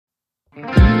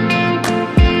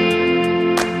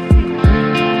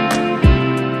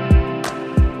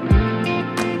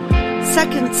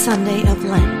Sunday of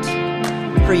Lent.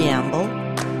 Preamble.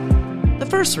 The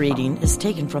first reading is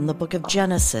taken from the book of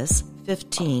Genesis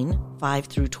 15, 5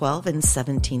 through 12, and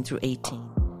 17 through 18.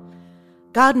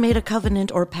 God made a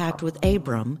covenant or pact with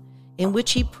Abram, in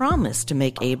which he promised to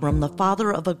make Abram the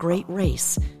father of a great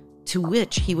race, to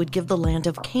which he would give the land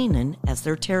of Canaan as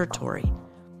their territory.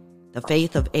 The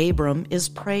faith of Abram is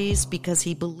praised because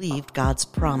he believed God's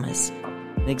promise,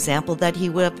 an example that he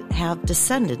would have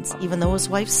descendants even though his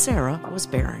wife Sarah was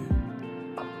barren.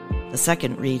 The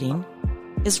second reading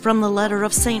is from the letter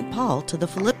of St. Paul to the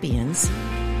Philippians,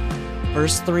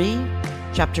 verse 3,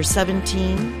 chapter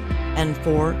 17, and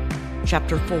 4,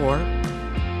 chapter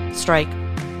 4, strike.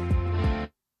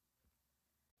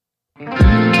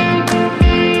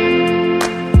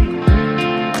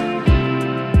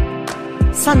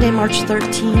 Sunday, March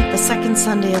 13th, the second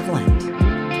Sunday of Lent.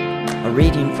 A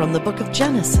reading from the book of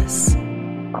Genesis.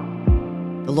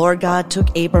 The Lord God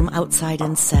took Abram outside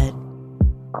and said,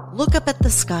 "Look up at the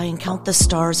sky and count the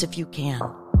stars if you can.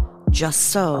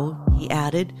 Just so," he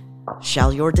added,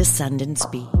 "shall your descendants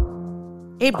be."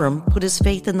 Abram put his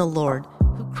faith in the Lord,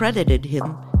 who credited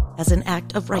him as an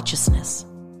act of righteousness.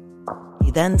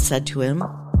 He then said to him,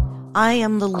 "I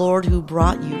am the Lord who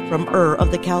brought you from Ur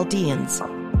of the Chaldeans,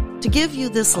 to give you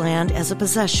this land as a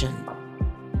possession."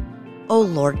 "O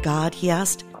Lord God," he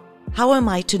asked, "how am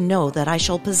I to know that I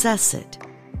shall possess it?"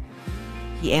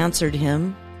 He answered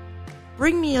him,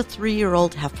 "Bring me a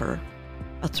 3-year-old heifer,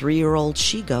 a 3-year-old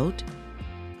she-goat,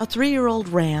 a 3-year-old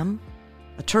ram,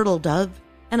 a turtle dove,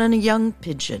 and a young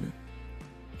pigeon."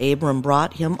 Abram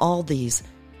brought him all these,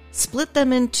 split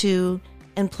them in two,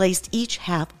 and placed each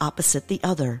half opposite the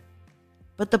other.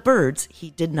 But the birds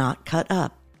he did not cut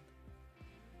up.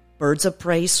 Birds of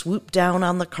prey swooped down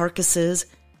on the carcasses,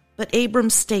 but Abram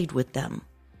stayed with them.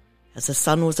 As the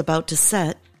sun was about to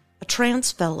set, a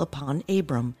trance fell upon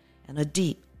Abram, and a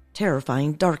deep,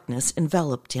 terrifying darkness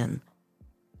enveloped him.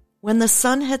 When the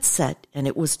sun had set and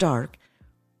it was dark,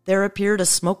 there appeared a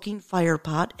smoking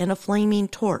firepot and a flaming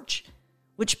torch,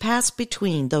 which passed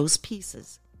between those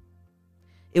pieces.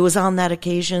 It was on that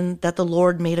occasion that the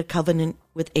Lord made a covenant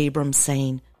with Abram,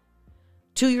 saying,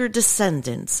 "To your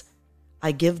descendants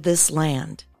I give this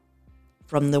land,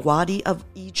 from the Wadi of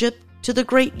Egypt to the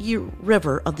great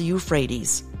river of the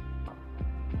Euphrates."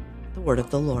 The word of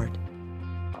the Lord.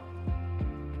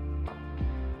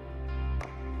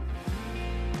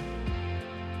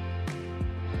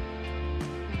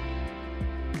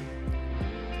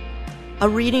 A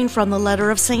reading from the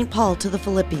letter of St. Paul to the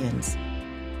Philippians.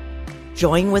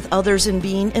 Join with others in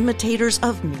being imitators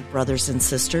of me, brothers and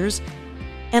sisters,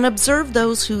 and observe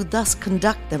those who thus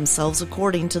conduct themselves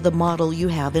according to the model you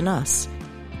have in us.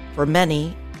 For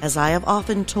many, as I have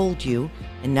often told you,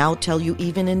 and now tell you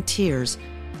even in tears,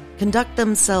 conduct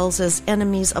themselves as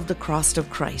enemies of the cross of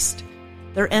Christ.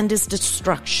 Their end is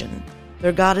destruction.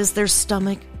 Their God is their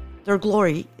stomach. Their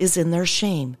glory is in their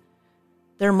shame.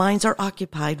 Their minds are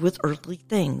occupied with earthly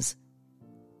things.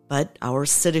 But our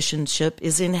citizenship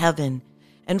is in heaven,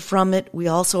 and from it we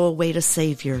also await a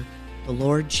Savior, the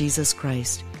Lord Jesus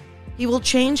Christ. He will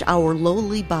change our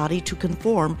lowly body to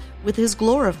conform with his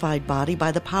glorified body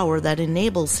by the power that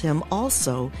enables him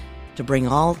also to bring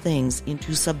all things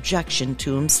into subjection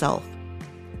to himself.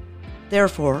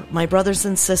 Therefore, my brothers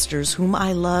and sisters, whom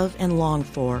I love and long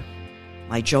for,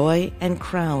 my joy and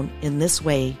crown in this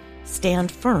way,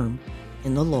 stand firm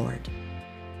in the Lord.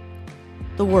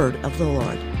 The word of the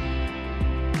Lord.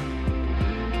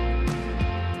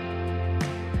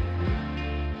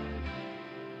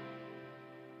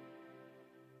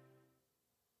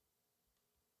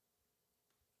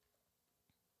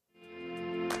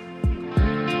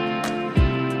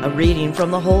 A reading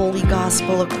from the Holy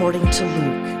Gospel according to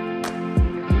Luke.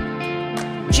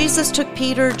 Jesus took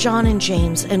Peter, John, and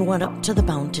James and went up to the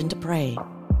mountain to pray.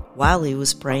 While he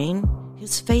was praying,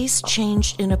 his face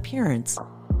changed in appearance,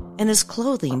 and his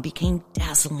clothing became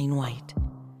dazzling white.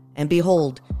 And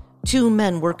behold, 2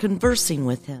 men were conversing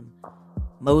with him,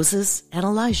 Moses and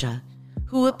Elijah,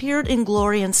 who appeared in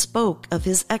glory and spoke of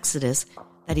his exodus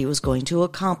that he was going to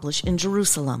accomplish in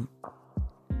Jerusalem.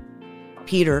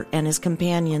 Peter and his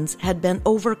companions had been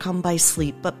overcome by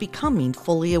sleep, but becoming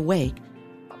fully awake,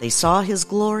 they saw his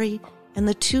glory and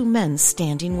the 2 men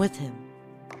standing with him.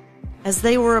 As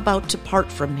they were about to part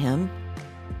from him,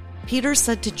 Peter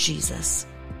said to Jesus,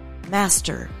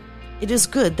 "Master, it is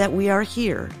good that we are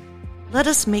here. Let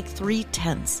us make 3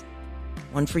 tents,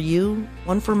 one for you,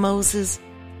 one for Moses,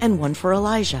 and one for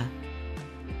Elijah."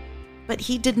 But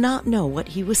he did not know what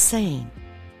he was saying.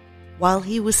 While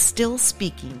he was still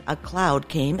speaking, a cloud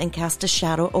came and cast a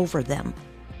shadow over them,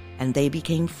 and they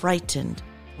became frightened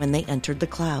when they entered the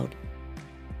cloud.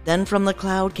 Then from the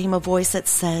cloud came a voice that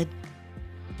said,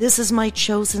 "This is my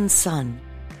chosen Son.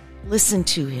 Listen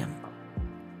to him."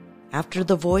 After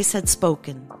the voice had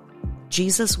spoken,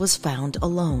 Jesus was found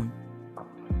alone.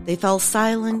 They fell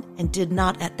silent and did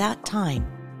not at that time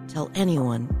tell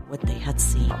anyone what they had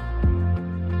seen.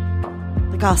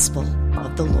 The Gospel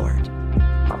of the Lord.